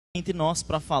entre nós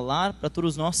para falar para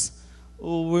todos nós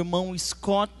o irmão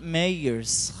Scott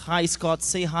Meyers. Hi Scott,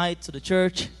 say hi to the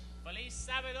church. Feliz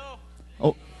sábado.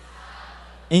 Oh,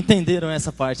 entenderam essa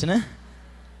parte, né?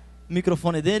 O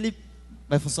microfone dele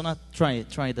vai funcionar. Try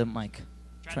the mic.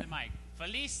 Try the mic.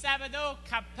 Feliz sábado,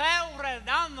 Capão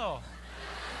Redondo.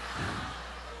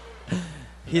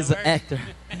 He's an actor.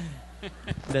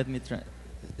 Let me try.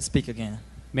 Speak again.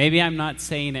 Maybe I'm not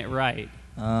saying it right.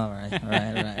 All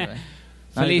right.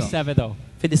 Feliz sábado.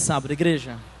 Feliz sábado,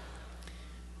 igreja.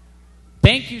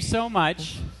 Thank you so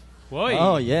much. Oi.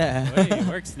 Oh, yeah. Oi, it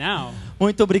works now.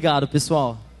 Muito obrigado,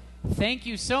 pessoal. Thank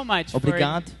you so much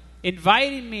Obrigado for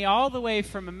inviting me all the way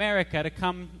from America to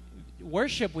come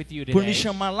worship with you por me today.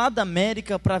 chamar lá da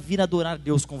América para vir adorar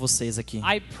Deus com vocês aqui.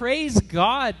 I praise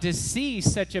God to see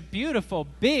such a beautiful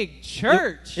big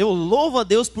church. Eu louvo a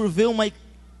Deus por ver uma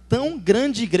tão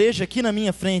grande igreja aqui na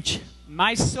minha frente.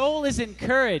 My soul is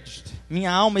encouraged.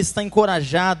 Minha alma está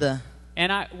encorajada. And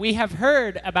we have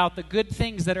heard about the good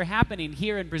things that are happening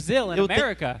here in Brazil and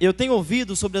America. Eu tenho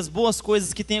ouvido sobre as boas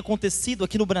coisas que têm acontecido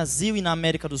aqui no Brasil e na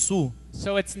América do Sul.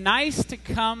 So it's nice to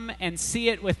come and see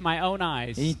it with my own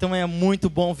eyes. Então é muito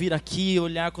bom vir aqui e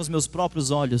olhar com os meus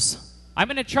próprios olhos. I'm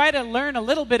going to try to learn a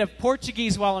little bit of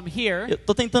Portuguese while I'm here. Eu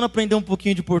estou tentando aprender um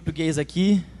pouquinho de português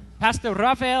aqui. Pastor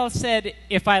Rafael said,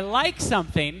 if I like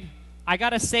something, I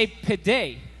got to say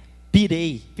pide.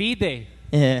 Pirei. Pide.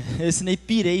 É, eu ensinei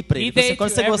pirei para ele. Pide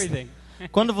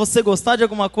Quando você gostar de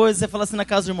alguma coisa, você fala assim na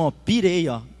casa do irmão, pirei,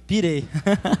 ó, pirei.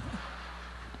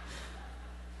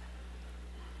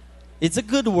 It's a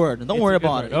good word. Don't worry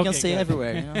about it. You can say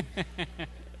everywhere. You know?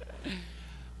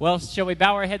 Well, shall we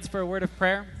bow our heads for a word of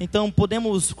prayer? Então,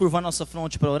 podemos curvar nossa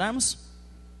fronte para orarmos?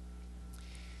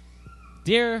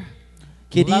 Dear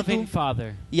Querido loving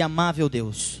Father, e amável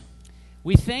Deus,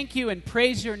 we thank you and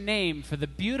praise your name for the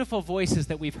beautiful voices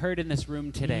that we've heard in this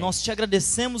room today. nós te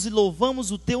agradecemos e louvamos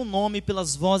o teu nome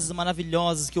pelas vozes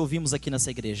maravilhosas que ouvimos aqui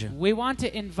nessa igreja. We want to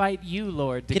invite you,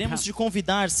 Lord, Queremos te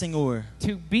convidar, Senhor,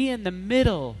 to be in the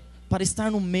middle para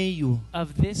estar no meio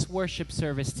of this worship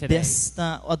service today.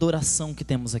 desta adoração que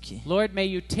temos aqui. Lord, may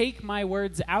you take my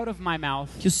words out of my mouth.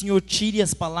 Que o Senhor tire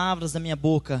as palavras da minha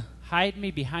boca Hide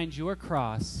me behind your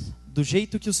cross. do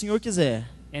jeito que o Senhor quiser.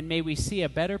 And may we see a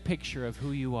better picture of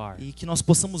who you are. E que nós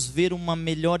possamos ver uma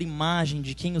melhor imagem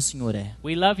de quem o Senhor é.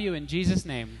 We love you in Jesus'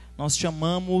 name. Nós te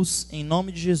amamos em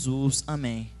nome de Jesus.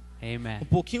 Amém. Amen. Um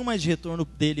pouquinho mais de retorno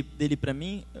dele para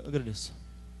mim, eu agradeço.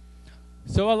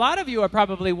 So a lot of you are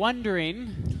probably wondering,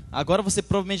 Agora você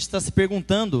provavelmente está se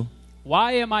perguntando,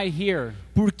 why am I here?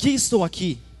 por que estou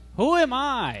aqui? Who am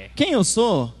I Quem eu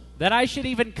sou? that I should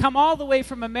even come all the way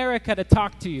from America to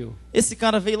talk to you? Esse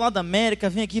cara veio lá da América,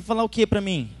 vem aqui falar o que para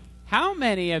mim? How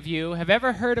many of you have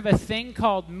ever heard of a thing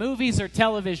called movies or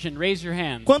television? Raise your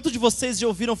hand. Quantos de vocês já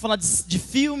ouviram falar de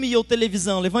filme ou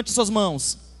televisão? Levante suas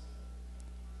mãos.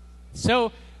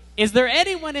 So, is there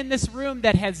anyone in this room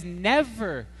that has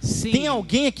never Tem seen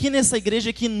alguém aqui nessa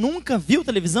igreja que nunca viu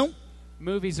televisão?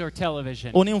 movies or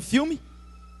television? Ou nenhum filme?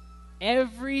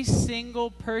 Every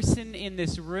single person in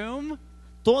this room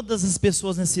Todas as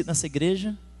pessoas nessa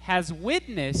igreja has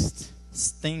witnessed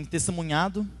têm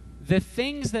testemunhado the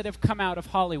things that have come out of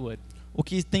Hollywood. o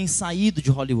que tem saído de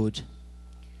Hollywood.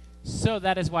 So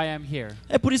that is why I'm here.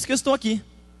 É por isso que eu estou aqui.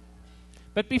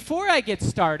 But before I get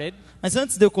started, Mas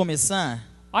antes de eu começar,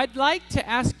 I'd like to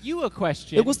ask you a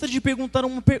question. eu gostaria de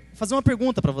fazer uma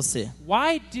pergunta para você.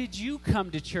 Why did you come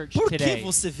to church Por que today?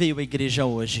 você veio à igreja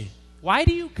hoje? Why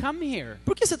do you come here?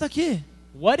 Por que você está aqui?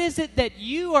 What is it that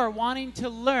you are wanting to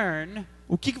learn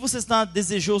O que você está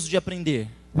desejoso de aprender?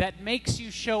 that makes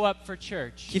you show up for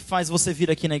church? Que faz você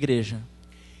vir aqui na igreja?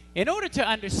 In order to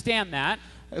understand that,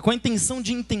 Com a intenção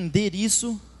de entender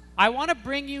isso, I want to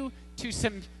bring you to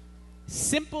some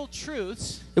simple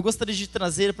truths eu gostaria de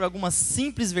trazer para algumas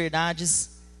simples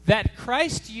verdades that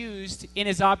Christ used in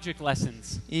his object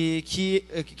lessons. e que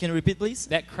can you repeat please?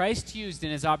 That Christ used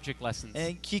in his object lessons.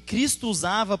 Que Cristo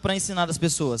usava para ensinar as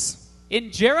pessoas. In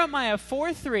Jeremiah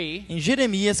 4:3, Em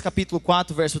Jeremias capítulo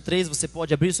 4, verso 3, você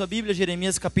pode abrir sua Bíblia,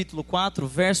 Jeremias capítulo 4,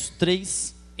 verso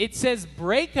 3, it says,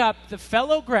 "Break up the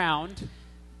fallow ground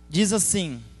diz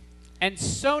assim, and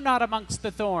sow not amongst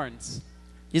the thorns."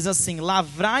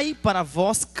 lavrai para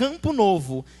vós campo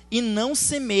novo, e não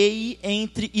semeie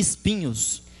entre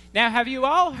espinhos. Now, have you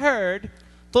all heard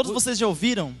Todos vocês já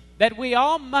ouviram that we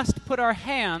all must put our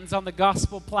hands on the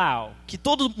gospel plow? que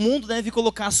todo mundo deve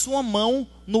colocar a sua mão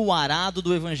no arado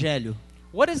do Evangelho.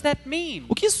 What does that mean?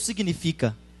 O que isso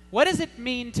significa? What does it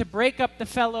mean to break up the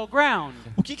fallow ground?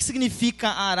 O que significa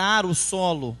arar o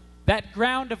solo? That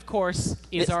ground, of course,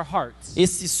 is our hearts.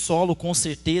 Esse solo, com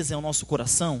certeza, é o nosso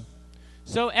coração.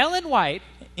 So Ellen White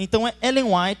Então Ellen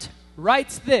White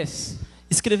writes this.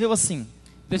 escreveu assim: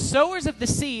 The sowers of the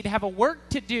seed have a work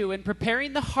to do in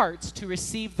preparing the hearts to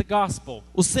receive the gospel.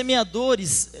 os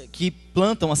semeadores que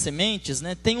plantam as sementes,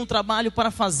 né, têm um trabalho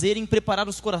para fazer em preparar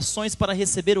os corações para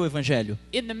receber o evangelho.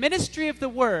 In the ministry of the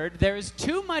word, there is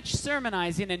too much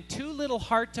sermonizing and too little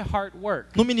heart-to-heart work.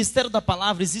 No ministério da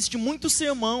palavra existe muito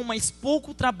sermão, mas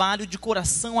pouco trabalho de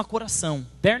coração a coração.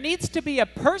 There needs to be a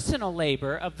personal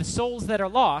labor of the souls that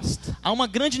are lost. Há uma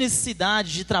grande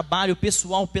necessidade de trabalho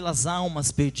pessoal pelas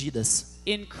almas perdidas.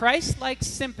 In Christ-like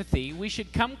sympathy, we should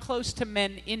come close to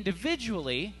men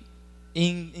individually.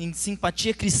 Em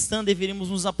simpatia cristã deveríamos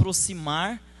nos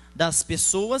aproximar das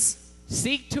pessoas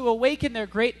Seek to awaken their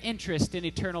great interest in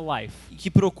eternal life. que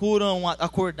procuram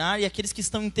acordar e aqueles que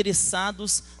estão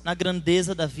interessados na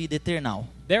grandeza da vida eternal.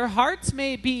 Their hearts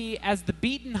may be as the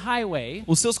beaten highway,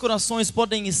 Os seus corações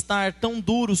podem estar tão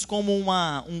duros como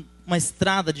uma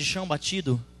estrada de chão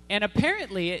batido, and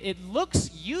apparently it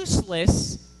looks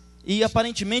useless e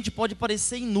aparentemente pode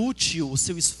parecer inútil o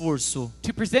seu esforço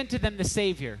to present to them the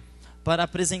Savior. para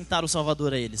apresentar o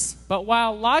Salvador a eles. But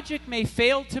while logic may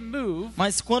fail to move,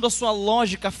 Mas quando a sua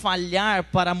lógica falhar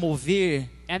para mover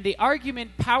and the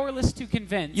argument powerless to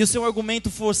convince, e o seu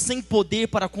argumento for sem poder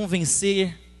para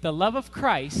convencer, the love of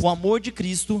Christ, o amor de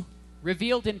Cristo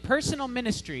revealed in personal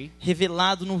ministry,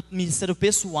 revelado no ministério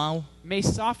pessoal may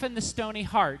soften the stony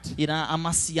heart, irá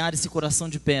amaciar esse coração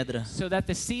de pedra, so that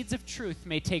the seeds of truth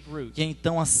may take root. e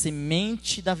então a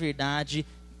semente da verdade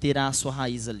terá a sua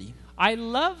raiz ali. I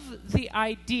love the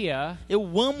idea Eu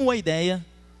amo a ideia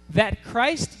that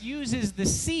Christ uses the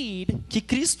seed que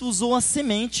Cristo usou a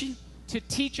semente to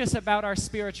teach us about our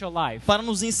spiritual life. para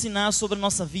nos ensinar sobre a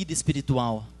nossa vida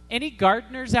espiritual. Any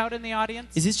gardeners out in the audience?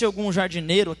 Existe algum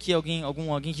jardineiro aqui, alguém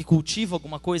que cultiva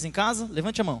alguma coisa em casa?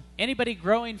 Levante a mão. Anybody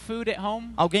growing food at home?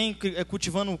 Alguém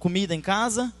cultivando comida em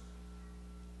casa?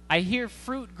 I hear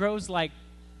fruit grows like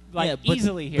Yeah, but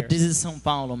easily here. this is São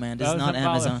Paulo, man. This Oh, is not São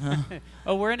Paulo. Amazon. Huh?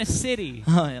 Oh, we're in a city.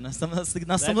 Ah, é, nós estamos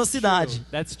na cidade.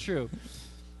 That's true. Isso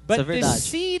é But the verdade.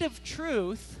 seed of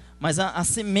truth Mas a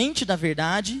semente da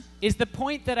verdade is the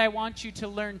point that I want you to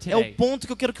learn é o today. ponto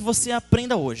que eu quero que você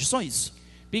aprenda hoje. Só isso.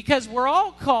 Because we're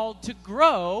all called to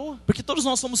grow Porque todos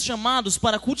nós somos chamados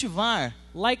para cultivar,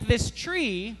 like this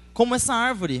tree, como essa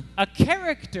árvore, a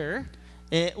character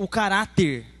o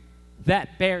caráter that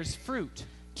bears fruit.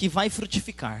 que vai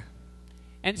frutificar.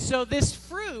 And so this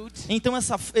fruit Então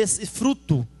esse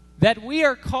fruto that we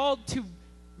are called to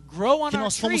grow on que our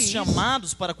nós fomos trees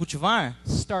chamados para cultivar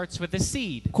starts with a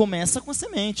seed. começa com a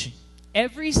semente.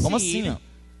 Every Como assim, seed ó?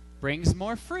 brings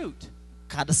more fruit.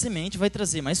 Cada semente vai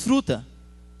trazer mais fruta.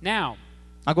 Now,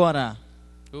 Agora,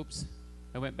 oops,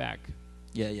 I went back.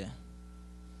 yeah.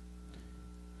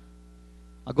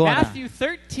 Agora, Matthew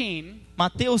 13,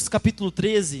 Mateus capítulo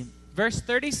 13, verse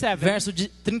 37 verso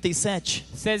 37,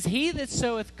 says, "He that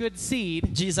soweth good seed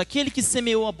diz: aquele que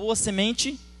semeou a boa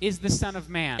semente is the Son of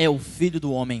Man." é o filho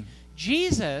do homem.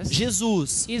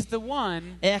 Jesus is the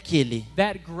one é aquele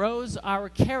that grows our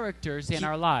characters in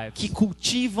our lives. que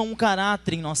cultiva um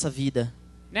caráter em nossa vida.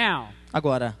 Now,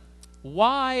 Agora,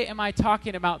 why am I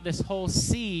talking about this whole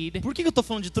seed por que eu estou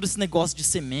falando de todo esse negócio de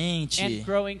semente and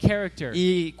growing character?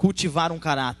 e cultivar um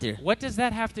caráter? What does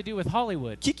that have to do with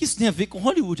Hollywood? O que isso tem a ver com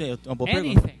Hollywood? É uma boa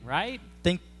pergunta. Anything, right?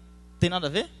 Tem nada a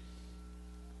ver?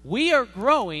 We are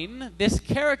growing this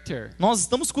character. Nós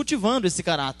estamos cultivando esse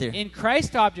caráter. In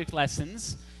Christ Object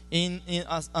Lessons,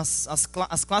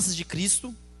 As classes de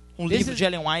Cristo, um This livro is- de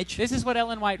Ellen White. this is what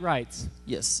Ellen White writes.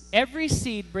 Yes. Every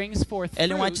seed brings forth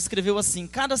Ellen White fruit escreveu assim: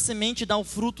 cada semente dá o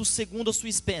fruto segundo a sua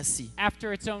espécie.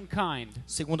 after its own kind.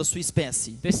 Segundo a sua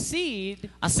espécie. The seed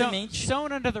A semente.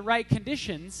 sown under the right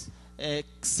conditions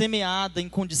Semeada em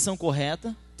condição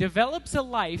correta, develops a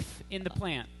life in the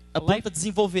plant. a planta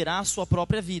desenvolverá a sua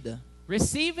própria vida.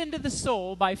 Receive into the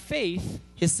soul by faith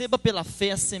Receba pela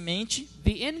fé a semente,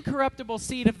 the incorruptible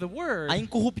seed of the word, a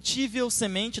incorruptível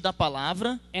semente da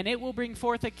palavra, and it will bring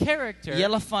forth a character e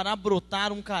ela fará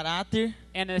brotar um caráter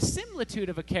and a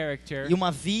similitude of a character e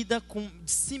uma vida com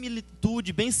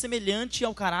similitude bem semelhante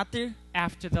ao caráter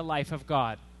after the life of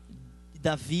God.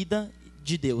 da vida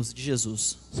de Deus, de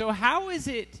Jesus. So how is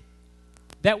it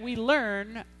that we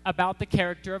learn about the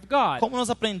character of God? Como nós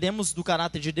aprendemos do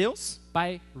caráter de Deus?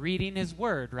 By reading His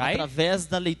Word, right? Através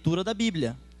da leitura da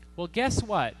Bíblia. Well, guess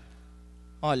what?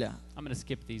 Olha, I'm going to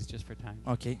skip these just for time.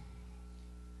 ok.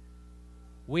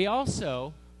 We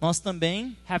also Nós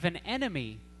também have an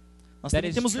enemy Nós that também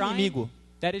is temos um inimigo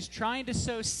trying to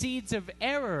sow seeds of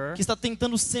error que está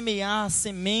tentando semear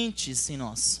sementes em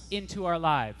nós, into our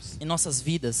lives. em nossas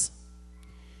vidas.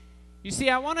 You see,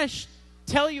 I want to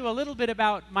tell you a little bit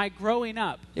about my growing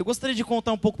up. Eu gostaria de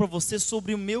contar um pouco para você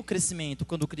sobre o meu crescimento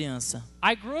quando criança.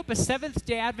 I grew up a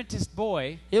Seventh-day Adventist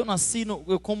boy Eu nasci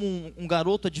como um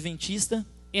garoto adventista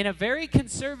in a very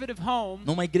conservative home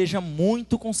numa igreja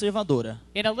muito conservadora.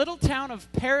 in a little town of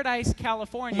Paradise,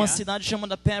 California. Uma cidade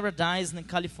chamada Paradise, na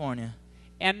Califórnia.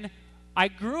 And I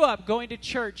grew up going to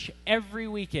church every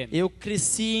weekend. Eu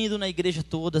cresci indo na igreja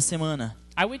toda semana.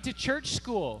 I went to church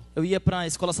school. Eu ia para a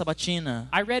escola sabatina.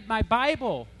 I read my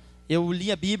Bible. Eu li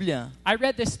a Bíblia. I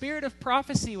read the Spirit of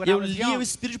Prophecy when I Eu was li o young.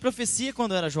 Espírito de Profecia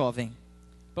quando eu era jovem.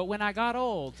 But when I got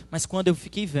old, Mas quando eu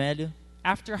fiquei velho,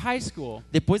 after high school,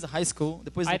 depois da high school,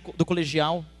 depois do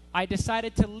colegial, I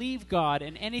decided to leave God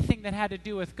and anything that had to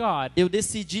do with God. eu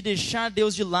decidi deixar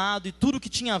Deus de lado e tudo que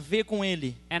tinha a ver com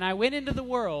Ele. And I went into the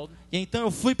world E então eu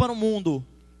fui para o mundo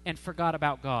and forgot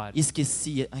about God. e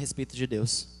esqueci a respeito de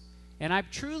Deus. And I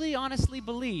truly, honestly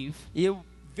believe E eu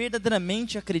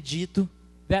verdadeiramente acredito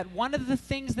that one of the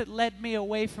things that led me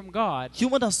away from God que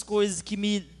uma das coisas que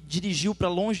me dirigiu para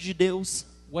longe de Deus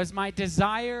was my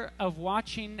desire of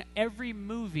watching every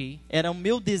movie era o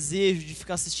meu desejo de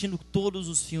ficar assistindo todos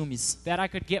os filmes that I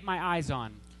could get my eyes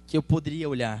on. que eu poderia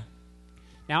olhar.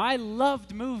 Now, I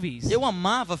loved movies. Eu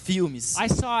amava filmes. I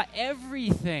saw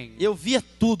everything. Eu via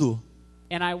tudo.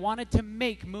 And I wanted to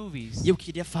make movies E eu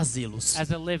queria fazê-los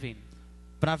as a living.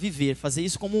 para viver, fazer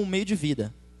isso como um meio de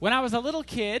vida. When I was a little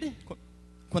kid,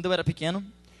 Quando eu era pequeno,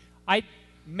 I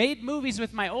made movies with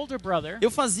my older brother.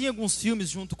 eu fazia alguns filmes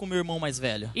junto com meu irmão mais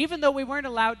velho. Even though we weren't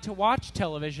allowed to watch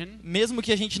television, Mesmo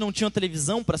que a gente não tinha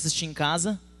televisão para assistir em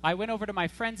casa, I went over to my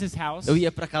friend's house eu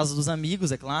ia para casa dos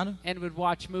amigos, é claro, and would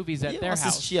watch movies at e eu their house.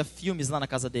 assistia filmes lá na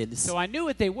casa deles. So I knew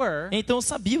what they were, Então eu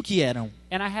sabia o que eram.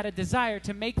 and I had a desire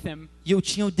to make them E eu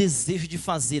tinha o desejo de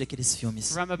fazer aqueles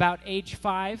filmes. from about age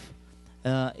 5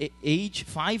 Age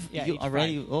 5? Yeah, You age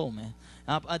already, five. oh man.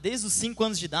 Desde os 5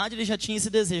 anos de idade ele já tinha esse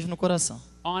desejo no coração.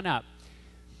 on up.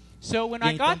 So when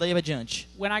E I então got daí adiante.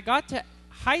 to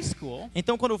high school,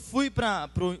 Então quando eu fui para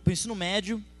o ensino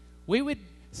médio, we would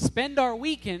spend our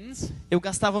weekends eu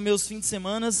gastava meus fins de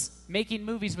semana making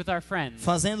movies with our friends.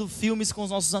 fazendo filmes com os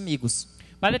nossos amigos.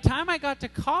 By the time I got to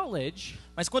college,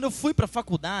 Mas quando eu fui para a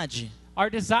faculdade, our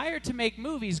desire to make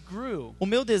movies grew. o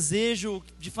meu desejo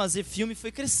de fazer filme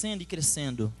foi crescendo e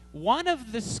crescendo. One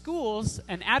of the schools,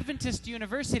 an Adventist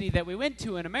university that we went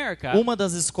to in America, Uma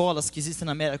das escolas que existe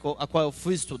na América, a qual eu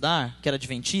fui estudar, que era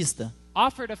adventista,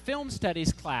 offered a film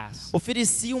studies class.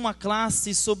 oferecia uma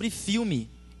classe sobre filme.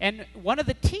 And one of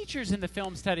the teachers in the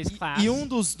film studies class E um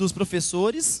dos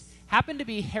professores happened to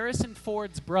be Harrison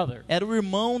Ford's brother. era o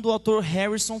irmão do ator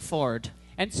Harrison Ford.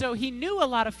 And so he knew a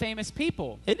lot of famous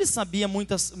people. Ele sabia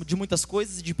de muitas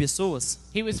coisas e de pessoas.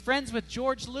 He was friends with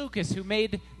George Lucas, who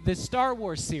made the Star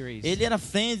Wars series. Ele era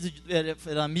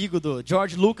amigo do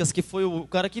George Lucas, que foi o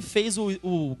cara que fez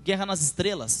o Guerra nas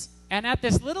Estrelas. And at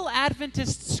this little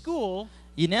Adventist school,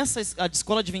 E nessa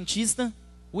escola adventista,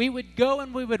 we would go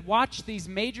and we would watch these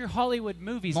major Hollywood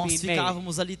movies nós being made.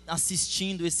 ficávamos ali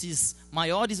assistindo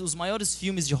os maiores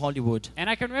filmes de Hollywood. And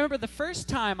I can remember the first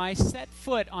time I set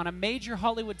foot on a major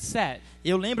Hollywood set.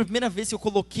 Eu lembro a primeira vez que eu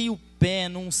coloquei o pé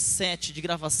num set de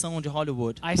gravação de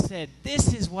Hollywood. I said,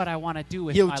 "This is what I want to do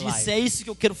with E eu my disse, life." é isso que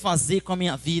eu quero fazer com a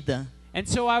minha vida. And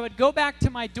so I would go back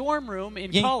to my dorm room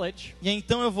in college, E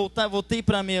então eu voltei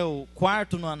para meu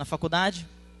quarto na faculdade.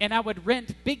 and I would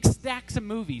rent big stacks of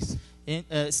movies.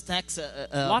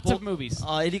 Lots of movies.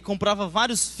 Ele comprava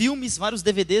vários filmes, vários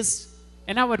DVDs.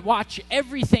 And I would watch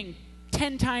everything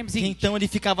 10 times E each. então ele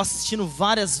ficava assistindo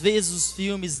várias vezes os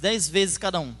filmes, 10 vezes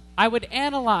cada um. I would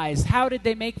analyze how did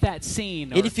they make that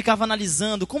scene. Ele ficava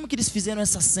analisando como que eles fizeram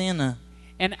essa cena.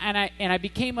 And I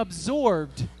became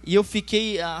absorbed E eu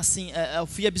fiquei assim, eu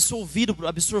fui absorvido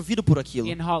por aquilo,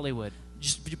 in Hollywood.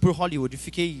 por Hollywood. Eu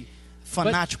fiquei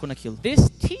fanático naquilo. This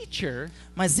teacher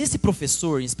Mas esse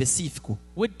professor em específico,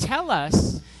 would tell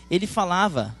us ele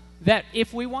falava that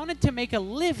if we wanted to make a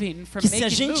living from que se a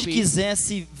making gente movies,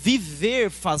 quisesse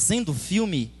viver fazendo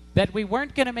filme, that we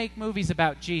weren't going to make movies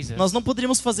about Jesus, nós não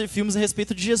poderíamos fazer filmes a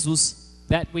respeito de Jesus.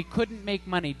 that we couldn't make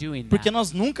money doing Porque that.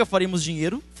 nós nunca faríamos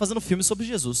dinheiro fazendo filmes sobre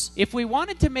Jesus. If we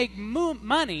wanted to make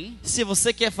money, Se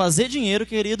você quer fazer dinheiro,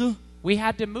 querido, we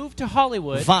had to move to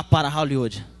Hollywood vá para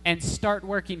Hollywood and start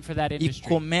working for that e industry.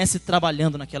 comece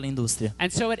trabalhando naquela indústria. And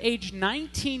so at age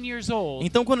 19 years old,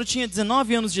 Então, quando eu tinha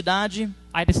 19 anos de idade,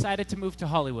 I decided to move to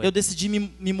Hollywood. eu decidi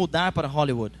me mudar para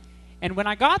Hollywood. And when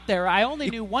I got there, I only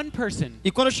knew one person.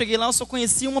 E quando eu cheguei lá, eu só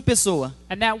conhecia uma pessoa.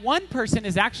 And that one person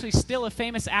is actually still a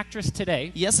famous actress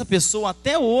today. E essa pessoa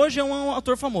até hoje é um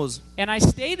ator famoso. And I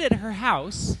stayed at her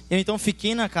house. Eu então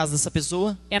fiquei na casa dessa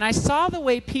pessoa. And I saw the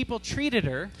way people treated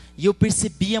her. E eu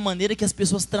percebi a maneira que as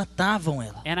pessoas tratavam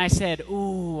ela. And I said,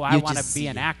 "Ooh, I want to be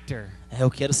an actor. Eu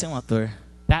quero ser um ator.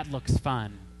 That looks fun."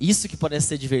 Isso que parece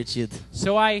ser divertido.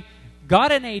 So I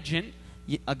got an agent.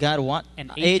 I got what?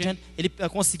 An agent. Ele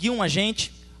conseguiu um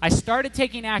agente. I started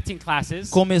taking acting classes.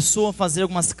 Começou a fazer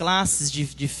algumas classes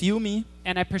de filme.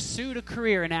 And I pursued a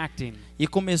career in acting. E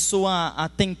começou a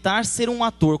tentar ser um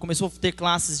ator. Começou a ter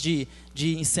classes de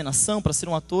encenação para ser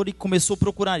um ator e começou a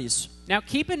procurar isso. Now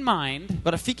keep in mind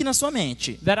Agora fique na sua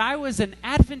mente that I was an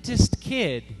Adventist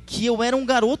kid que eu era um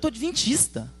garoto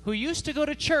adventista who used to go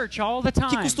to church all the time.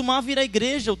 que costumava ir à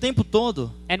igreja o tempo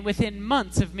todo. And within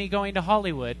months of me going to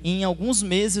Hollywood, E em alguns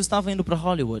meses eu estava indo para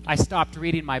Hollywood. I stopped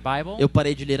reading my Bible. Eu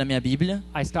parei de ler a minha Bíblia.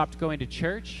 I stopped going to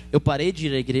church. Eu parei de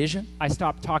ir à igreja. I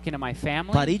stopped talking to my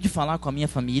family. Parei de falar com a minha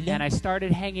família. And I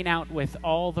started hanging out with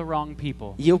all the wrong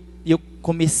people. E eu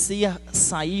comecei a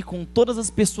sair com todas as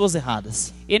pessoas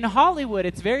erradas. In Hollywood,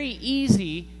 it's very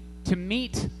easy to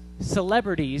meet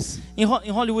celebrities Em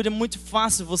Hollywood é muito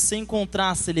fácil você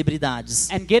encontrar celebridades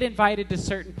and get invited to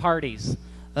certain parties.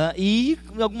 E ir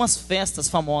em algumas festas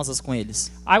famosas com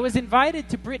eles. I was invited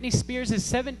to Britney Spears'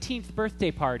 17th birthday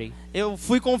party. Eu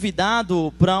fui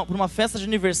convidado para uma festa de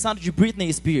aniversário de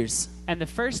Britney Spears. And the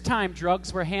first time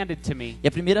drugs were handed to me, E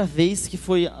a primeira vez que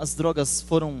as drogas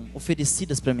foram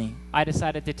oferecidas para mim, I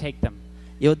decided to take them.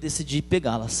 eu decidi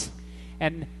pegá-las.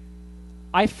 And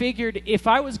I figured if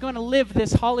I was going to live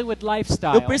this Hollywood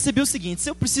lifestyle, Eu percebi o seguinte: se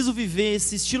eu preciso viver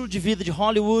esse estilo de vida de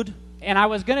Hollywood, and I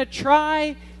was going to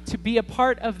try to be a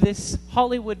part of this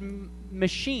Hollywood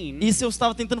machine, e se eu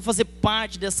estava tentando fazer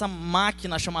parte dessa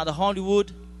máquina chamada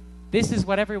Hollywood, this is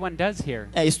what everyone does here.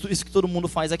 é isso que todo mundo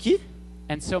faz aqui.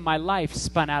 And so my life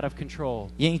spun out of control.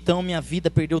 E então minha vida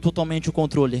perdeu totalmente o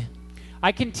controle.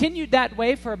 I continued that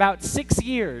way for about 6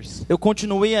 years. Eu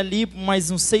continuei ali por mais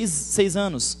uns 6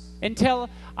 anos. Until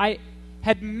I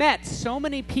had met so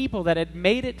many people that had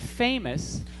made it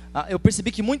famous. Eu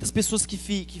percebi que muitas pessoas que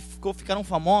ficaram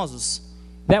famosos,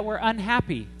 That were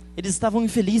unhappy. eles estavam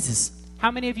infelizes.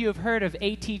 How many of you have heard of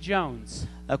A.T. Jones?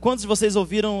 Quantos de vocês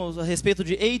ouviram a respeito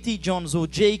de A.T. Jones, ou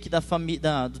Jake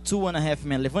do Two and a Half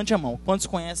Men? Levante a mão. Quantos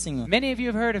conhecem? Many of you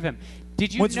have heard of him.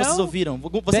 Did you Muitos de vocês know ouviram.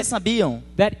 Vocês sabiam?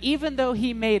 that even though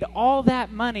he made all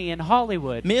that money in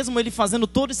Hollywood, Mesmo ele fazendo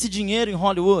todo esse dinheiro em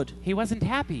Hollywood, he wasn't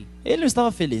happy. ele não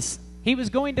estava feliz. He was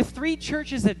going to 3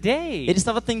 churches a day, Ele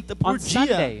estava tentando, por On dia,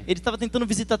 Sunday. ele estava tentando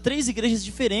visitar 3 igrejas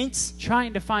diferentes,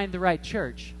 trying to find the right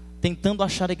church. tentando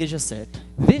achar a igreja certa.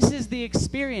 This is the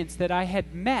experience that I had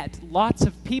met lots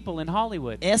of people in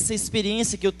Hollywood. Essa é a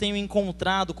experiência que eu tenho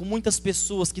encontrado com muitas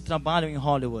pessoas que trabalham em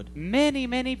Hollywood.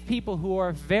 Many people who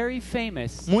are very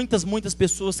famous Muitas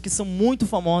pessoas que são muito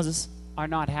famosas are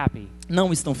not happy.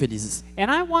 não estão felizes.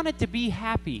 And I wanted to be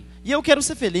happy. E eu quero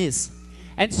ser feliz.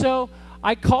 And so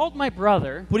I called my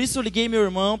brother, Por isso eu liguei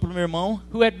pro meu irmão,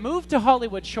 who had moved to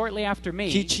Hollywood shortly after que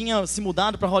me, tinha se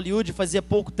mudado para Hollywood fazia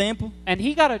pouco tempo. and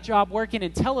he got a job working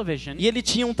in television E ele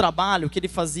tinha um trabalho que ele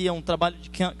fazia, um trabalho de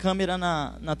câmera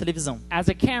na televisão, as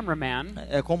a cameraman,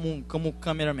 como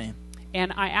cameraman.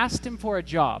 and I asked him for a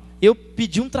job. Eu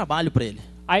pedi um trabalho para ele.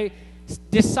 I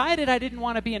decided I didn't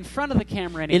want to be in front of the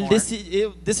camera anymore.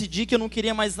 Eu decidi que eu não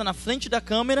queria mais estar na frente da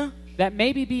câmera. That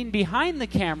maybe being behind the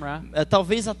camera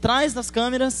Talvez atrás das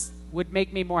câmeras would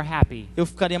make me more happy. eu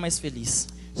ficaria mais feliz.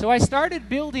 So I started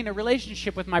building a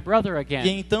relationship with my brother E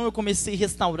again. então eu comecei a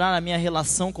restaurar a minha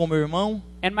relação com o meu irmão.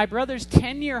 And my brother's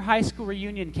 10-year high school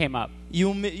reunion came up.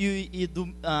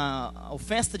 A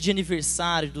festa de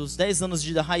aniversário dos 10 anos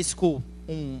de high school,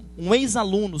 um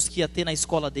ex-alunos que ia ter na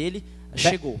escola dele,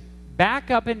 chegou.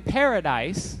 Back up in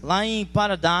Paradise, Lá em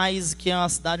Paradise, que é a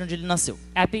cidade onde ele nasceu.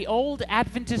 at the old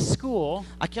Adventist school,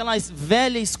 Aquela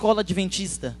velha escola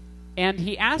adventista. and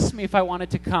he asked me if I wanted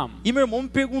to come. E meu irmão me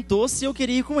perguntou se eu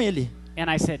queria ir com ele. And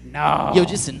I said, no. E eu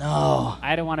disse, não,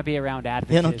 I don't want to be around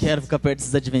eu não quero Adventists. ficar perto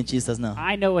desses adventistas, não.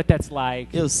 I know what that's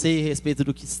like. Eu sei a respeito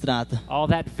do que se trata. All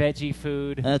that veggie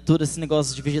food, Todo esse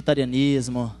negócio de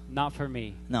vegetarianismo. not for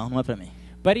me. Não é pra mim.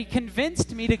 But he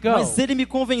convinced me to go. Mas ele me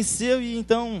convenceu e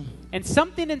então And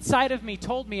something inside of me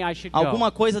told me I should go.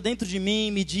 alguma coisa dentro de mim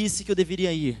me disse que eu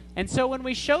deveria ir. And so when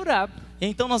we showed up,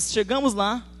 Então nós chegamos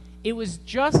lá, it was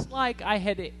just like I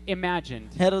had imagined.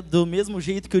 era do mesmo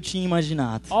jeito que eu tinha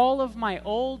imaginado. All of my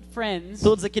old friends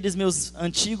Todos aqueles meus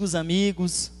antigos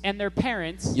amigos and their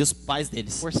parents e os pais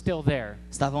deles were still there.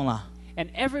 estavam lá. And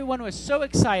everyone was so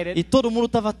excited E todo mundo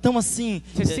estava tão assim,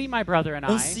 to see my brother and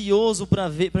I ansioso para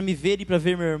me ver e para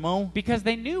ver meu irmão, because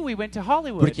they knew we went to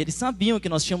Hollywood. porque eles sabiam que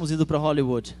nós tínhamos ido para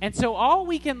Hollywood. And so all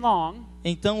weekend long,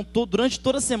 Então, durante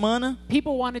toda a semana,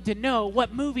 people wanted to know,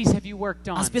 what movies have you worked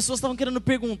on? as pessoas estavam querendo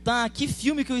perguntar que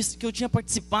filme que eu tinha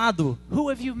participado. Who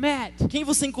have you met? Quem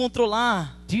você encontrou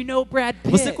lá? Do you know Brad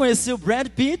Pitt? Você conheceu Brad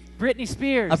Pitt? Britney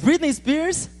Spears? A Britney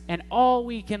Spears? And all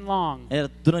weekend long,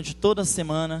 Durante toda a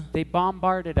semana, they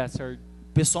bombarded us or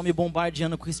o pessoal me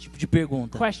bombardeando com esse tipo de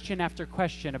pergunta. question after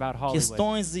question about Hollywood.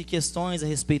 Questões e questões a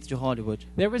respeito de Hollywood.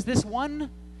 There was this one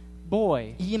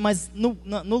boy Mas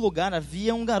no lugar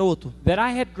havia um garoto that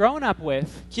I had grown up with.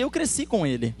 que eu cresci com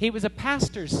ele. He was a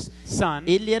pastor's son,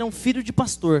 Ele era um filho de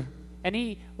pastor. and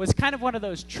he was kind of one of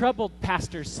those troubled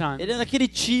pastor's sons. Ele era aquele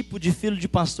tipo de filho de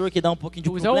pastor que dá um pouquinho de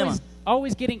Who was problema.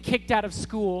 always getting kicked out of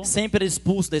school. Sempre era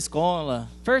expulso da escola.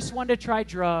 First one to try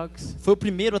drugs. Foi o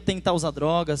primeiro a tentar usar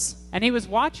drogas. And he was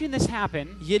watching this happen.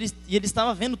 E ele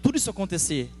estava vendo tudo isso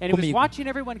acontecer And he was comigo. watching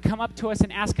everyone come up to us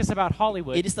and ask us about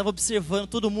Hollywood. Ele estava observando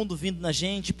todo mundo vindo na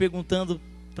gente, perguntando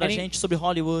pra And he- gente sobre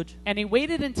Hollywood. And he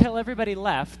waited until everybody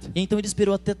left. E então ele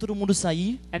esperou até todo mundo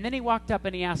sair. And then he walked up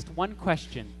and he asked one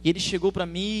question. E ele chegou pra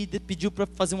mim e pediu pra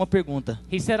fazer uma pergunta.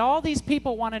 He said, all these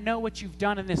people want to know what you've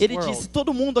done in this Ele world. disse,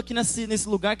 todo mundo aqui nesse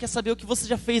lugar quer saber o que você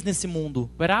já fez nesse mundo.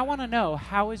 But I want to know,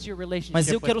 how is your relationship Mas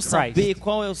eu quero with saber Christ?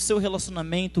 qual é o seu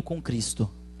relacionamento com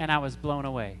Cristo. And I was blown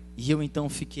away. E eu então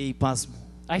fiquei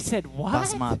I said, what?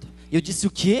 pasmado. E eu disse, o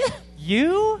quê?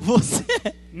 You? Você?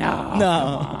 No.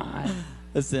 Não. Come on.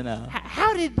 Você não.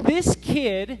 How did this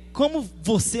kid Como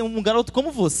você, um garoto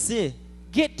como você,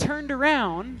 get turned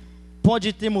around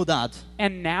pode ter mudado?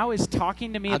 and now is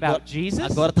talking to me Agora about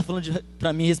Jesus? tá falando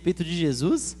pra mim a respeito de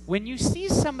Jesus? When you see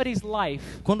somebody's life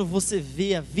Quando você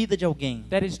vê a vida de alguém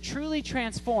that is truly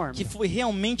transformed, que foi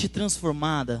realmente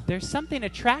transformada, there's something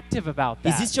attractive about that.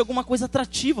 existe alguma coisa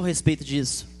atrativa a respeito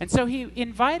disso. And so he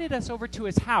invited us over to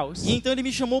his house, E então ele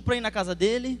me chamou para ir na casa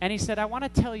dele. and he said, I want to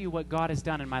tell you what God has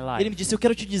done in my Ele me life. disse, eu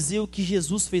quero te dizer o que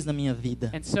Jesus fez na minha vida.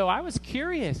 And so I was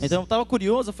curious. Então eu estava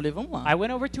curioso, eu falei, vamos lá. I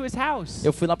went over to his house,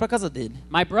 Eu fui lá para casa dele,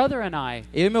 my brother and I,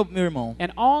 eu e meu irmão. and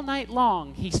all night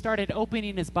long he started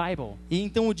opening his Bible. E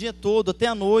então o dia todo, até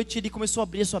a noite, ele começou a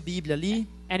abrir a sua Bíblia ali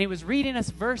And he was reading us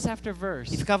verse after e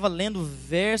verse. ficava lendo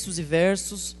versos e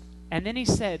versos. And then he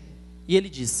said, E ele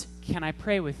disse, can I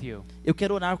pray with you? eu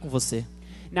quero orar com você.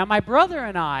 Now my brother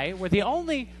and I were the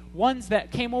only ones that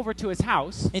came over to his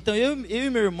house. Então eu e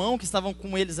meu irmão, que estavam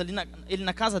com eles ali ele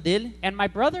na casa dele. And my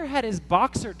brother had his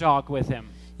boxer dog with him.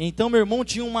 Então meu irmão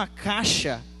tinha uma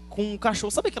caixa com um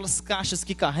cachorro. Sabe aquelas caixas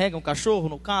que carregam o cachorro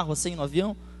no carro, assim, no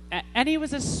avião? And he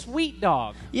was a sweet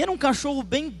dog, E era um cachorro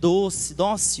bem doce,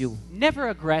 dócil. never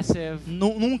aggressive,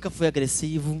 Nunca foi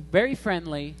agressivo, very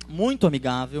friendly. muito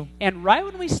amigável. And right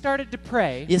when we started to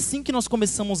pray, E assim que nós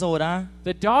começamos a orar,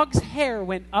 the dog's hair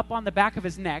went up on the back of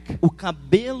his neck, o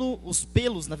cabelo, os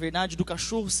pelos, na verdade, do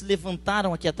cachorro se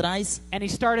levantaram aqui atrás and he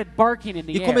started barking in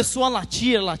the e air. começou a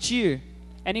latir.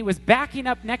 And he was backing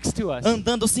up next to us.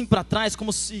 Andando assim para trás,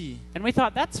 como se... And we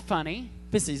thought, that's funny.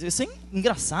 Pensei, isso é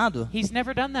engraçado. He's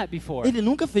never done that before. Ele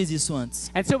nunca fez isso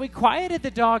antes. And so we quieted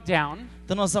the dog down,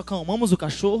 Então nós acalmamos o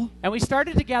cachorro. and we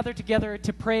started to gather together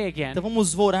to pray again. Então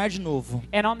vamos orar de novo.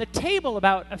 And on the table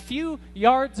about a few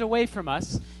yards away from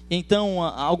us, Então,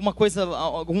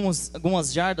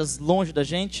 algumas jardas longe da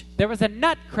gente, there was a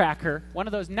nutcracker, one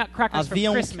of those nutcrackers from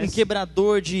havia um Christmas,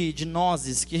 quebrador de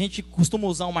nozes, que a gente costuma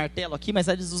usar um martelo aqui, mas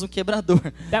eles usam quebrador.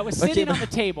 that was Vai sitting on quebrar.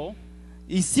 the table,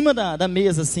 Em cima da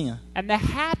mesa, assim, ó. and the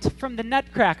hat from the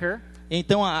nutcracker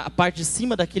Então a parte de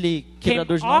cima daquele came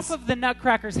quebrador de off nozes of the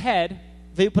nutcracker's head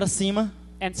veio para cima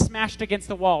and smashed against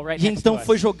the wall right e next então to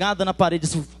foi us. jogada na parede.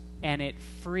 Assim, And it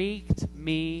freaked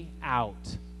me out.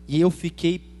 e eu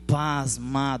fiquei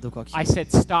pasmado com aquilo. I said,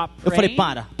 stop Eu falei,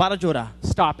 praying, para de orar.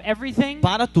 stop everything.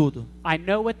 Para tudo. I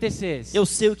know what this is. Eu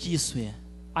sei o que isso é.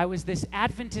 I was this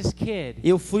Adventist kid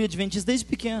Eu fui adventista desde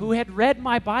pequeno. who had read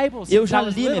my Bible Eu since já I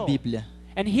was li minha little. Bíblia.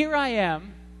 And here I am,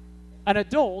 an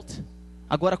adult,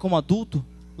 Agora como adulto,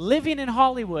 living in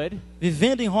Hollywood,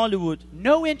 vivendo em Hollywood,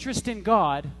 no interest in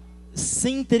God,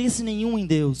 sem interesse nenhum em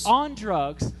Deus, on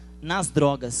drugs. nas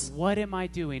drogas. What am I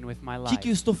doing with my O life? que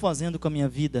eu estou fazendo com a minha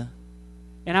vida?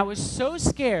 And I was so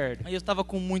scared Aí eu estava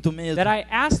com muito medo. that I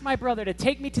asked my brother to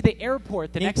take me to the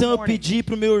airport the next Então eu morning. pedi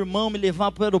para o meu irmão me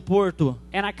levar para o aeroporto.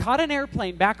 And I caught an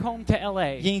airplane back home to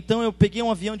LA. E então eu peguei um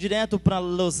avião direto para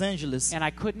Los Angeles. And I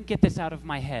couldn't get this out of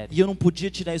my head. E eu não podia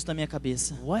tirar isso da minha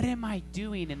cabeça. What am I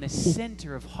doing in the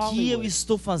center of O que eu Hollywood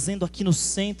estou fazendo aqui no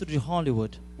centro de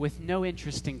Hollywood, with no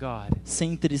interest in God?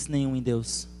 sem interesse nenhum em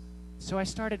Deus? So I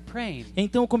started praying.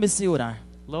 Então eu comecei a orar.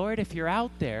 Lord, if you're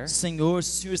out there, Senhor, se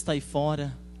o Senhor está aí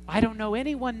fora, I don't know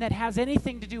anyone that has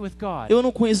anything to do with God. eu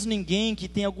não conheço ninguém que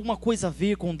tem alguma coisa a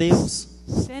ver com Deus.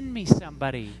 Send me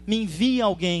somebody. Me envie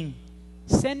alguém.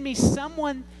 Send me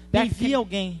someone Me that envie can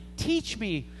alguém teach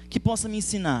me que possa me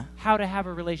ensinar how to have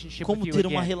a relationship como with you ter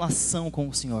uma again. relação com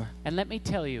o Senhor. And let me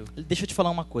tell you, Deixa eu te falar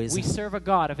uma coisa. we serve a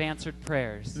God of answered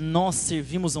prayers. Nós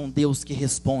servimos a um Deus que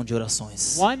responde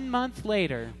orações. 1 month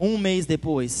later, Um mês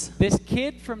depois, this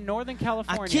kid from Northern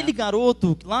California aquele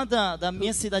garoto lá da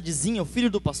minha cidadezinha, o filho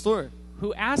do pastor,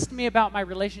 who asked me about my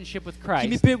relationship with que me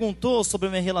Christ perguntou sobre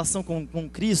a minha relação com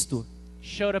Cristo,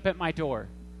 showed up at my door.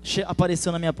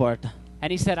 apareceu na minha porta.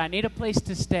 And he said, I need a place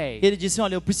to stay. Ele disse,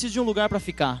 olha, eu preciso de um lugar para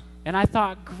ficar. And I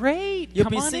thought, great, E eu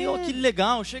come on pensei, oh, que in.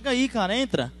 legal, chega aí, cara,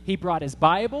 entra. He brought his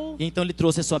Bible. E então ele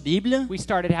trouxe a sua Bíblia. We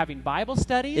started having Bible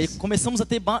studies. Começamos a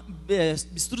ter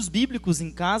estudos bíblicos em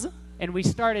casa. And we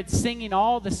started singing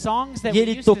all the songs that E we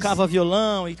ele used to tocava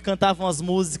violão e cantavam as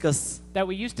músicas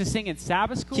sing in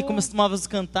Sabbath school. que costumávamos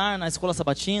cantar na escola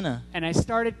sabatina. And I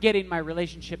started getting my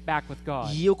relationship back with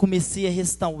God. E eu comecei a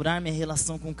restaurar minha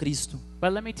relação com Cristo.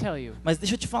 But let me tell you, Mas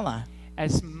deixa eu te falar,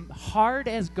 as hard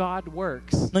as God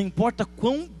works não importa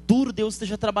quão duro Deus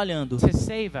esteja trabalhando to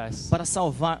save us, para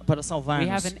we salvar-nos,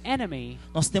 have an enemy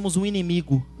nós temos um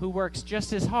inimigo who works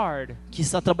just as hard que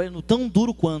está trabalhando tão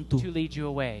duro quanto to lead you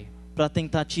away. para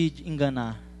tentar te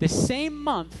enganar. The same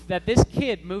month that this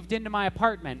kid moved into my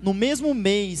apartment, No mesmo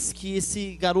mês que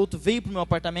esse garoto veio para o meu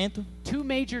apartamento, 2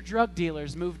 major drug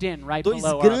dealers moved in right 2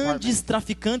 below our grandes apartment.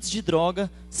 traficantes de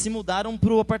droga se mudaram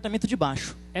para o apartamento de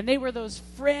baixo. And they were those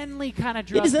friendly kind of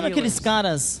drug Eles eram dealers aqueles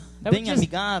caras that would bem just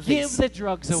amigáveis, give the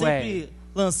drugs away. sempre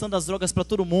lançando as drogas para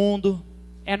todo mundo.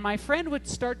 And my friend would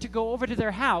start to go over to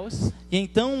their house E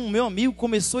então o meu amigo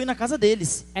começou a ir na casa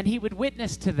deles and he would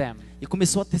witness to them. e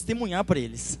começou a testemunhar para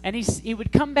eles. And he would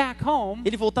come back home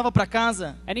Ele voltava para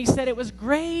casa and he said it was e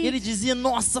great. ele dizia,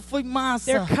 nossa, foi massa.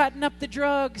 They're cutting up the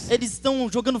drugs. Eles estão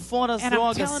jogando fora as And I'm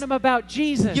drogas. telling them about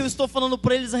Jesus. E eu estou falando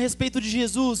para eles a respeito de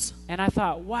Jesus. And I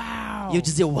thought, wow, E eu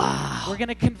dizia, uau, we're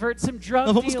going to convert some drug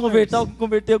nós vamos dealers.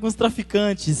 converter alguns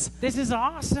traficantes. This is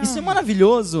awesome. Isso é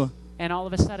maravilhoso. And all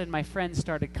of a sudden my friends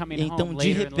started coming E então, home de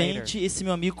later and later. repente, esse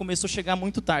meu amigo começou a chegar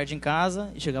muito tarde em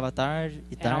casa, e chegava tarde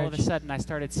e And all of a tarde. sudden I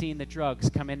started seeing the drugs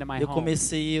come into my Eu home.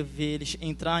 comecei a ver ele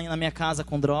entrar na minha casa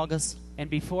com drogas. And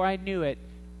before I knew it,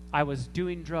 I was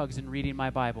doing drugs and reading my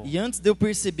Bible. E antes de eu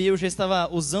perceber, eu já estava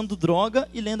usando droga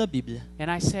e lendo a Bíblia.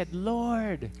 And I said,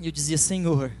 Lord, E eu dizia,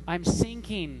 Senhor, I'm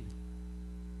sinking.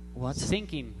 what?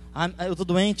 Sinking. Eu tô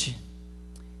doente.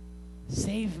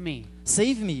 Save me.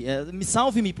 Save me, me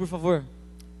salve-me, por favor.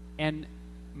 And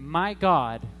my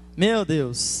God Meu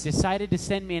Deus, decided to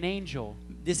send me an angel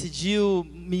decidiu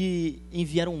me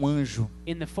enviar um anjo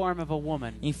in the form of a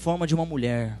woman. em forma de uma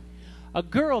mulher. A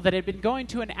girl that had been going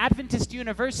to an Adventist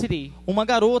university Uma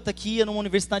garota que ia numa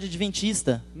universidade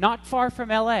adventista, not far from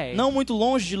LA, não muito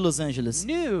longe de Los Angeles.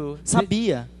 knew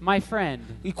Sabia my friend.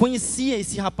 e conhecia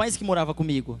esse rapaz que morava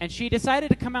comigo. And she decided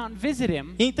to come out and visit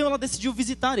him, Então ela decidiu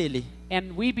visitar ele.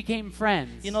 and we became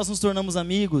friends. E nós nos tornamos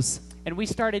amigos. And we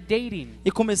started dating. E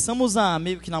começamos a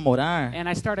meio que namorar. And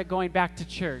I started going back to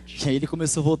church. E aí ele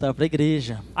começou a voltar para a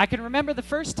igreja. I can remember the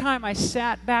first time I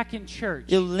sat back in church.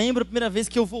 Eu lembro a primeira vez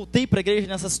que eu voltei para a igreja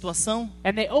nessa situação.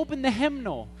 And they opened the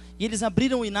hymnal. E eles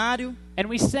abriram o inário. And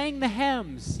we sang the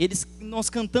hymns. E nós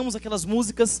cantamos aquelas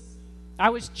músicas. I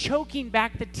was choking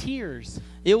back the tears.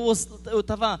 Eu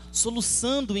estava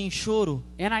soluçando em choro.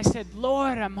 And I said,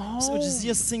 Lord, I'm Eu home.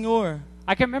 dizia, Senhor.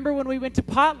 I can remember when we went to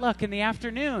potluck in the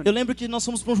afternoon. Eu lembro que nós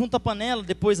fomos para um junta-panela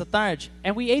depois da tarde.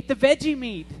 And we ate the veggie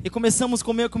meat. E começamos a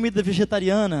comer comida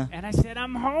vegetariana. And I said,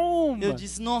 I'm home. Eu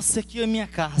disse, nossa, aqui é a minha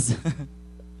casa.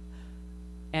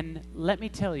 And let me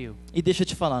tell you, E deixa eu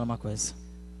te falar uma coisa.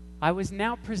 I was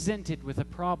now presented with a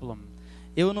problem.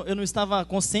 Eu não estava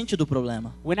consciente do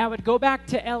problema. When I would go back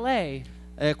to LA,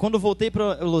 Quando eu voltei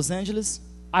para Los Angeles,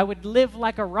 I would live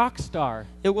like a rock star.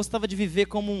 eu gostava de viver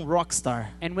como um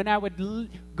rockstar. And when I would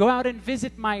go out and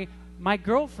visit my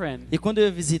girlfriend, E quando eu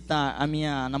ia visitar a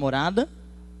minha namorada,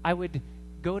 I would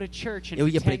go to church and eu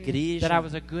ia pra pretend igreja. that I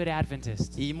was a good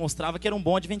Adventist. e mostrava que era um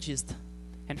bom adventista.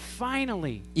 And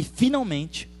finally, E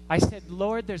finalmente, I said,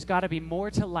 Lord, there's got to be more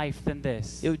to life than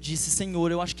this. eu disse, Senhor,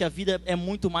 eu acho que a vida é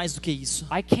muito mais do que isso.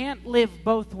 I can't live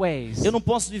both ways. Eu não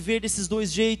posso viver desses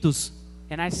dois jeitos.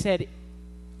 And I said,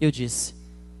 Eu disse,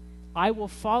 I will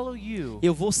follow you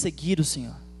eu vou seguir o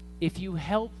Senhor. if you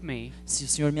help me Se o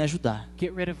Senhor me ajudar,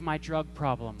 get rid of my drug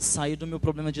problem. sair do meu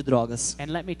problema de drogas.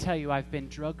 And let me tell you, I've been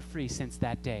drug free since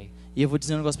that day. E eu vou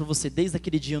dizer um negócio pra você, desde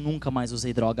aquele dia eu nunca mais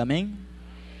usei droga, amém?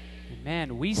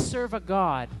 Man, we serve a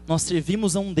God Nós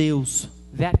servimos a um Deus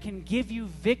that can give you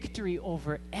victory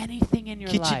over anything in your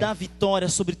que te dá life. vitória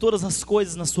sobre todas as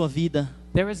coisas na sua vida.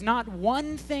 There is not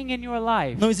one thing in your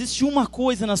life Não existe uma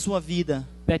coisa na sua vida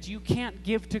that you can't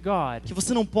give to God, que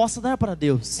você não possa dar para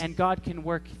Deus. and God can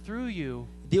work through you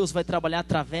Deus vai trabalhar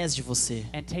através de você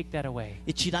and take that away.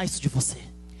 e tirar isso de você.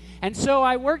 And so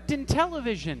I worked in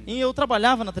television, E eu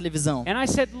trabalhava na televisão. and I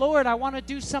said, Lord, I want to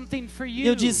do something for E you,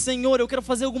 eu disse, Senhor, eu quero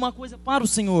fazer alguma coisa para o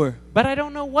Senhor, but I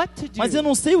don't know what to mas eu do,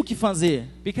 não sei o que fazer,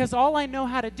 because all I know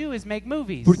how to do is make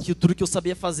movies. porque tudo que eu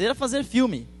sabia fazer era fazer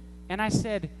filme. And I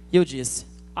said, E eu disse,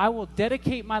 I will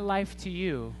dedicate my life to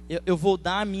you eu vou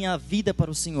dar minha vida para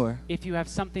o Senhor, if you have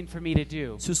something for me to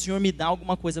do. se o Senhor me dá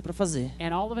alguma coisa para fazer.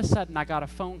 And all of a sudden I got a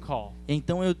phone call.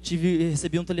 Então eu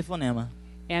recebi um telefonema.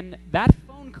 And that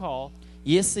phone call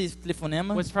E esse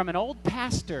telefonema was from an old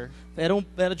pastor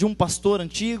era de um pastor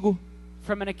antigo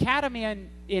from an academy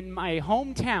in my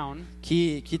hometown.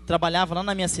 que trabalhava lá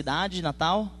na minha cidade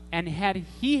natal. And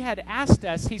he had asked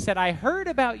us, he said, I heard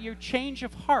about your change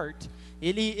of heart,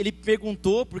 Ele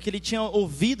perguntou porque ele tinha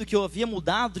ouvido que eu havia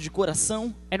mudado de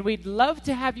coração. and we'd love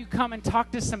to have you come and talk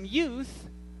to some youth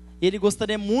Ele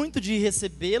gostaria muito de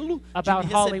recebê-lo, de About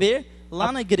me receber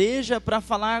lá na igreja para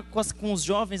falar com os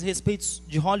jovens a respeito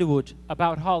de Hollywood,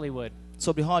 about Hollywood.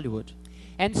 sobre Hollywood.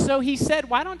 And so he said,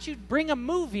 why don't you bring a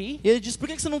movie E ele disse, por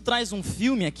que você não traz um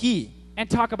filme aqui and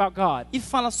talk about God? e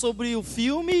fala sobre o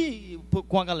filme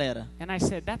com a galera? And I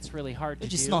said, that's really hard Eu to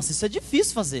disse, do. nossa, isso é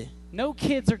difícil fazer. No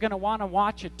kids are going to want to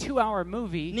watch a 2-hour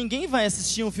movie Ninguém vai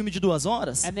assistir um filme de 2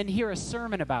 horas and then hear a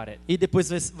sermon about it. e depois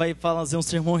vai fazer um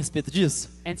sermão a respeito disso.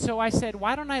 And so I said,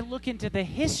 why don't I look into the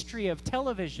history of E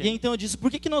television então eu disse,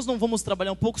 por que nós não vamos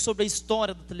trabalhar um pouco sobre a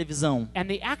história da televisão? and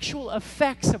the actual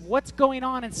effects of what's going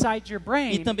on inside your E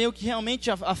brain também o que realmente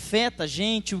afeta a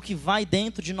gente, o que vai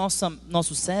dentro de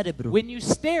nosso cérebro. when you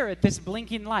stare at this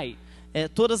blinking light?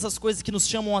 Todas as coisas que nos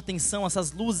chamam a atenção,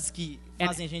 essas luzes que And-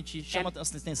 fazem a gente chamar a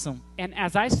nossa atenção. And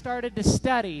as I started to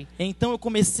study Então eu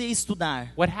comecei a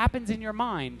estudar what happens in your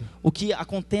mind, o que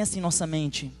acontece em nossa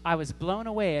mente. I was blown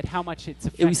away at how much it's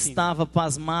Eu affecting. estava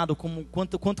pasmado com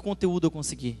quanto conteúdo eu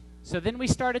consegui. So then we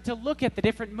started to look at the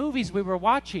different movies we were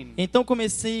watching, Então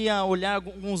comecei a olhar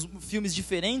alguns filmes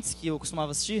diferentes que eu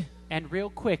costumava assistir. and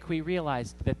real quick we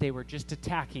realized that they were just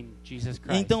attacking Jesus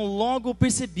Christ. Então logo eu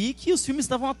percebi que os filmes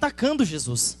estavam atacando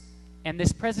Jesus. And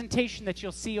this presentation that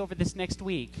you'll see over this next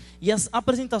week E as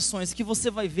apresentações que você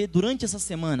vai ver durante essa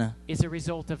semana is a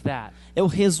result of that. é o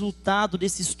resultado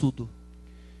desse estudo.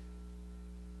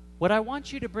 What I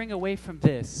want you to bring away from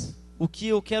this O que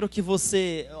eu quero que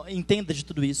você entenda de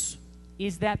tudo isso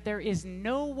is that there is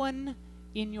no one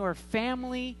in your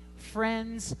family,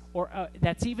 friends, or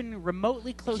that's even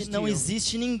remotely close que to não you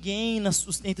existe ninguém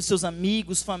entre seus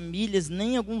amigos, famílias,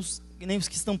 nem os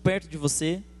que estão perto de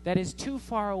você, that is too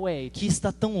far away que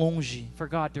está tão longe for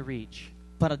God to reach.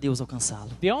 para Deus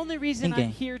alcançá-lo. The only reason Ninguém.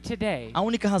 I'm here today A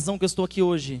única razão que eu estou aqui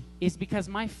hoje is because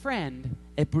my friend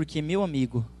é porque meu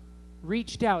amigo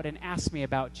reached out and asked me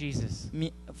about Jesus.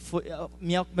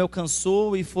 me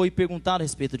alcançou e foi perguntar a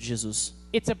respeito de Jesus.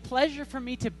 It's a pleasure for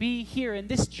me to be here in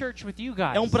this church with you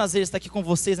guys É um prazer estar aqui com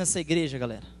vocês nessa igreja,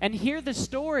 galera. and hear the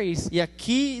stories E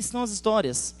aqui estão as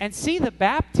histórias. and see the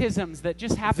baptisms that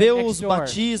just happened Ver next os door.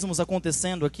 batismos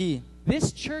acontecendo aqui.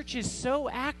 This church is so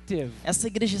active. Essa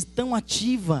igreja é tão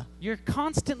ativa. You're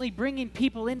constantly bringing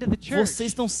people into the church.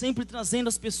 Vocês estão sempre trazendo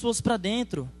as pessoas para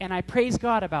dentro. And I praise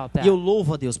God about that. E eu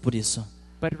louvo a Deus por isso.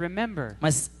 But remember,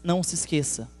 Mas não se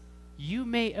esqueça, you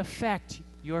may affect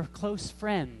your close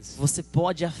friends, você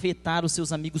pode afetar os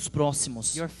seus amigos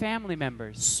próximos, your family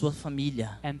members, sua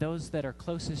família and those that are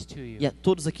closest to you. e a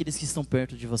todos aqueles que estão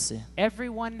perto de você.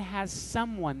 Everyone has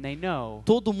someone they know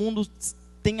Todo mundo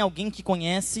tem alguém que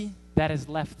conhece that has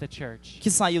left the church.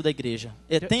 que saiu da igreja.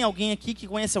 Tem alguém aqui que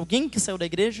conhece alguém que saiu da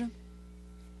igreja?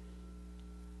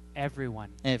 Everyone.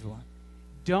 Everyone.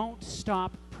 Don't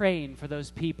stop praying for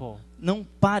those people. Não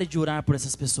pare de orar por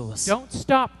essas pessoas. Don't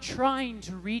stop trying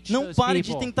to reach Não those pare de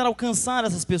people, tentar alcançar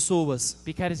essas pessoas,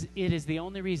 because it is the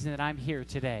only reason that I'm here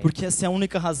today. porque essa é a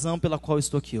única razão pela qual eu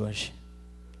estou aqui hoje.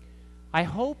 I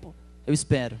hope Eu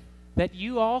espero that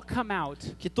you all come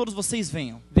out que todos vocês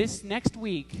venham this next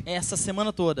week essa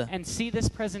semana toda and see this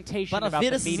presentation para about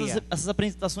ver the media. essas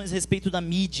apresentações a respeito da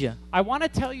mídia. I want to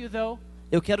tell you though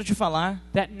Eu quero te falar,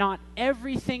 that not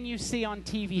everything you see on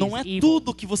TV não é is evil.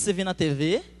 tudo que você vê na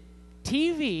TV.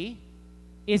 TV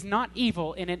is not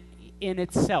evil in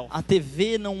itself. A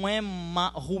TV não é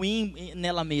ruim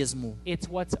nela mesmo. It's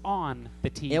what's on the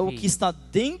TV É o que está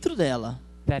dentro dela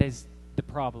that is the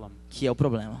problem. que é o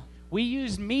problema. We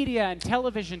use media and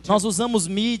television Nós usamos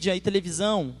mídia e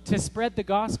televisão to spread the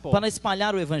gospel. para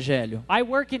espalhar o evangelho. I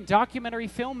work in documentary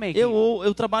filmmaking.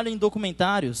 Eu trabalho em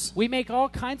documentários. We make all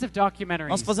kinds of documentaries.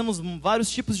 Nós fazemos vários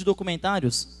tipos de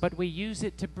documentários. But we use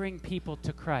it to bring people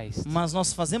to Christ Mas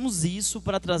nós fazemos isso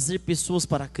para trazer pessoas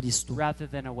para Cristo. rather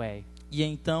than away. E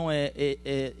então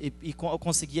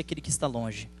conseguir aquele que está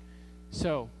longe.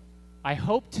 So, I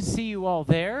hope to see you all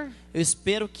there. Eu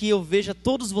espero que eu veja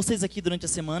todos vocês aqui durante a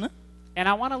semana. And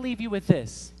I want to leave you with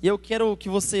this. E eu quero que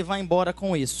você vá embora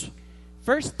com isso.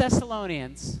 1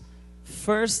 Thessalonians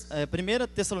 1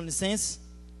 Tessalonicenses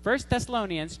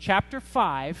chapter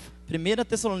 5, 1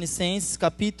 Tessalonicenses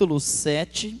capítulo 5,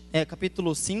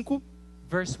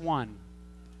 verse 1.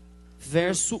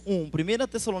 verso 1. 1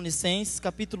 Tessalonicenses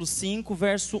capítulo 5,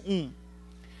 verso 1.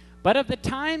 But of the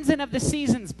times and of the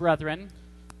seasons, brethren,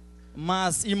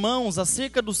 Mas, irmãos,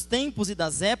 acerca dos tempos e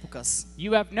das épocas,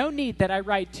 you have no need that I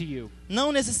write to you.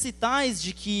 não necessitais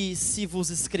de que se vos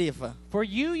escreva, For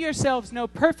you yourselves know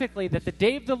perfectly that the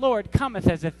day of the Lord cometh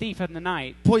as a thief in the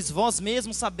night. pois vós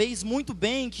mesmos sabeis muito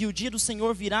bem que o dia do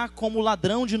Senhor virá como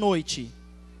ladrão de noite.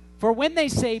 For when they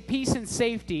say peace and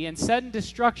safety, and sudden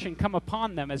destruction come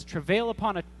upon them, as travail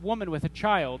upon a woman with a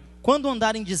child, Quando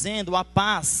andarem dizendo a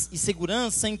paz e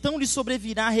segurança, então lhes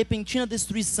sobrevirá repentina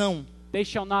destruição, they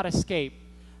shall not escape.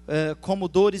 como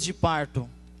dores de parto.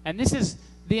 And this is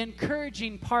the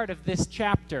encouraging part of this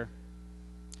chapter.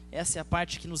 Essa é a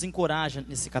parte que nos encoraja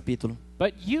nesse capítulo.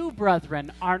 But you, brethren,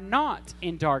 are not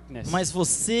in darkness, Mas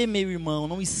você, meu irmão,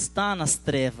 não está nas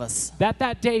trevas.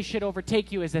 that day should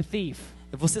overtake you as a thief.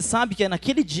 Você sabe que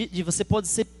naquele dia você pode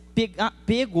ser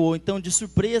pego ou então de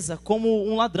surpresa como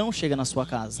um ladrão chega na sua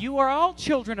casa. You are all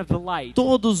children of the light,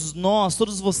 Todos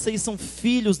vocês são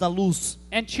filhos da luz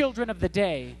and children of the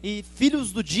day, e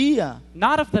filhos do dia,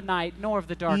 not of the night, nor of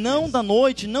the darkness. não da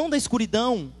noite, não da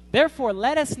escuridão. Therefore,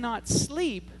 let us not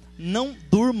sleep Não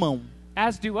durmam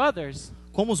as do others,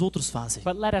 como os outros fazem.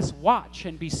 but let us watch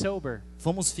and be sober.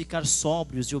 Vamos ficar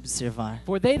sóbrios e observar.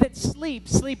 For they that sleep,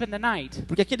 sleep in the night,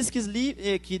 Porque aqueles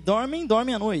que dormem,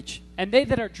 dormem à noite. and they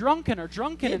that are drunken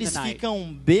in the Eles night.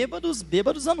 ficam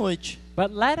bêbados à noite.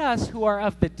 But let us who are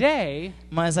of the day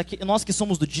Mas nós que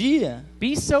somos do dia,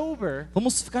 be sober,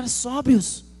 vamos ficar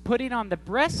sóbrios. putting on the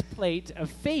breastplate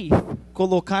of faith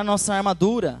Colocar nossa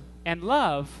armadura and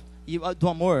love, e do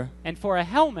amor and for a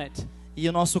helmet, e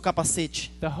o nosso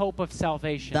capacete the hope of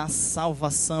salvation. da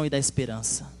salvação e da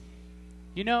esperança.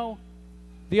 You know,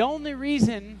 the only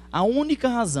reason A única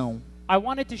razão I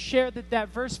wanted to share that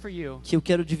verse for you que eu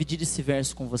quero dividir esse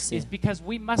verso com você is because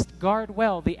we must guard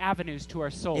well the avenues to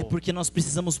our soul. é porque nós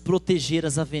precisamos proteger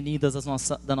as avenidas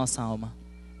da nossa alma.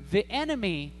 The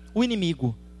enemy O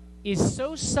inimigo, is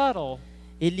so subtle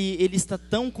ele está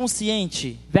tão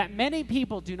consciente that many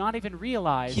people do not even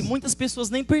realize que muitas pessoas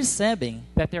nem percebem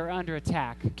that they're under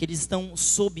attack. que eles estão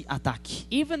sob ataque.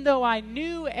 Even though I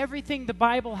knew everything the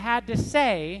Bible had to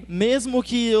say Mesmo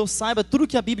que eu saiba tudo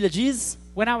que a Bíblia diz,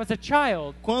 when I was a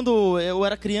child, quando eu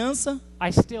era criança,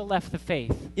 I still left the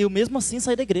faith. eu mesmo assim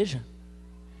saí da igreja.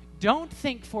 Don't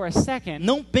think for a second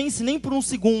Não pense nem por um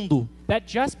segundo that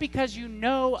just because you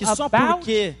know que só about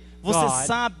porque você God,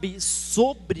 sabe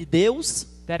sobre Deus,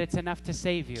 that it's enough to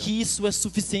save you. que isso é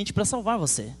suficiente para salvar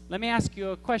você. Let me ask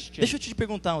you a question. Deixa eu te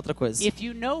perguntar outra coisa. If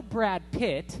you know Brad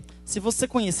Pitt, Se você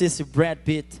conhecesse Brad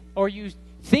Pitt, or you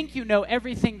think you know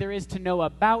everything there is to know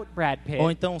about Brad Pitt,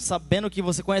 ou então sabendo que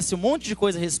você conhece um monte de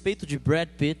coisa a respeito de Brad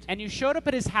Pitt, and you showed up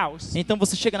at his house, então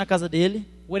você chega na casa dele,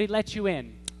 would he let you in?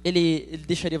 ele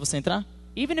deixaria você entrar?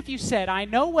 Even if you said, I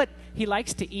know what he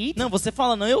likes to eat, Não, você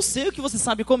fala, não, eu sei o que você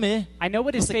sabe comer. I know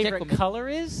what his Você quer favorite comer? color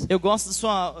is,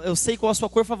 Eu sei qual a sua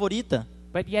cor favorita,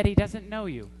 but yet he doesn't know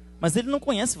you. mas ele não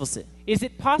conhece você. Is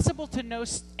it possible to know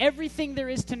everything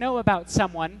there is to know about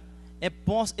someone,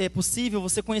 É possível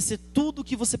você conhecer tudo o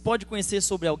que você pode conhecer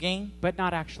sobre alguém, but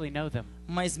not actually know them?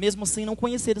 mas mesmo assim não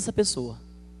conhecer essa pessoa.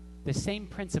 The same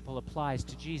principle applies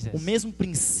to Jesus. O mesmo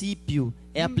princípio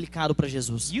é aplicado para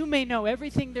Jesus. You may know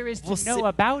everything there is to Você- know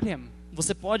about him,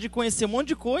 Você pode conhecer um monte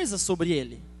de coisa sobre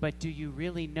ele, but do you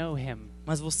really know him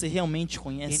mas você realmente in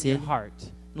conhece your ele heart?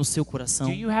 no seu coração?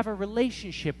 Do you have a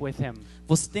relationship with him?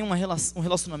 Você tem um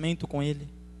relacionamento com ele?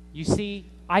 You see,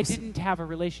 I didn't have a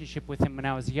relationship with him when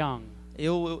I was young.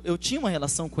 Eu tinha uma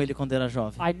relação com ele quando era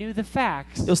jovem. I knew the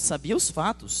facts, Eu sabia os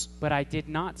fatos, but I did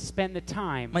not spend the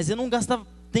time mas eu não gastava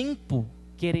tempo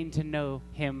getting to know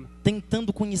him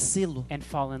tentando conhecê-lo and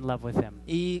fall in love with him.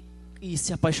 e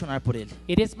se apaixonar por ele.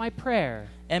 It is my prayer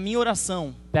É minha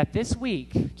oração that this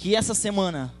week que essa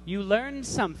semana you learn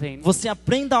something você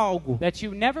aprenda algo that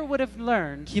you never would have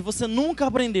learned que você nunca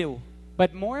aprendeu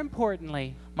But more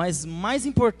importantly, Mas mais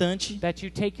importante that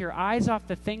you take your eyes off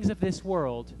the things of this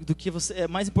world do que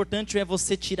mais importante é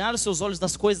você tirar os seus olhos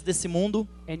das coisas desse mundo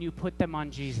and you put them on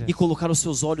Jesus. e colocar os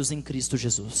seus olhos em Cristo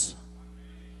Jesus.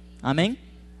 Amém?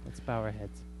 Let's bow our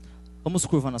heads. Vamos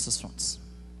curvar nossas frontes.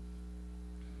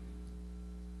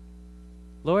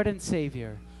 Lord and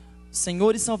Savior,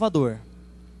 Senhor e Salvador,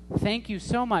 thank you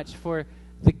so much for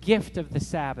the gift of the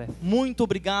Sabbath. muito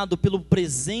obrigado pelo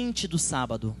presente do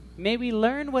sábado. May we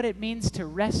learn what it means to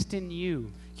rest in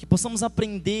you. Que possamos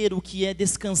aprender o que é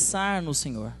descansar no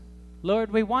Senhor.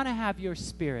 Lord, we want to have your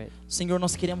spirit. Senhor,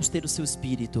 nós queremos ter o seu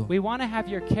espírito. We want to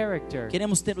have your character.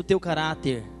 Queremos ter o teu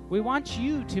caráter. We want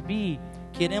you to be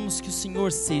Queremos que o Senhor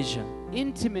seja,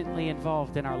 intimately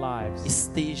involved in our lives.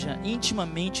 esteja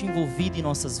intimamente envolvido em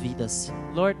nossas vidas.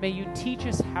 Lord, may you teach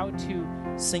us how to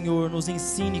Senhor, nos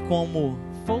ensine como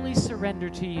fully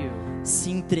surrender to you, se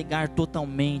entregar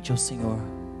totalmente ao Senhor.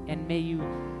 and may you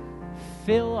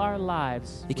fill our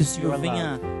lives E que o with Senhor your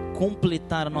venha love.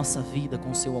 completar a nossa vida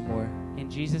com o seu amor.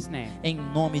 In Jesus' name, Em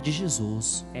nome de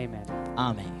Jesus. amen.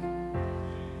 Amém.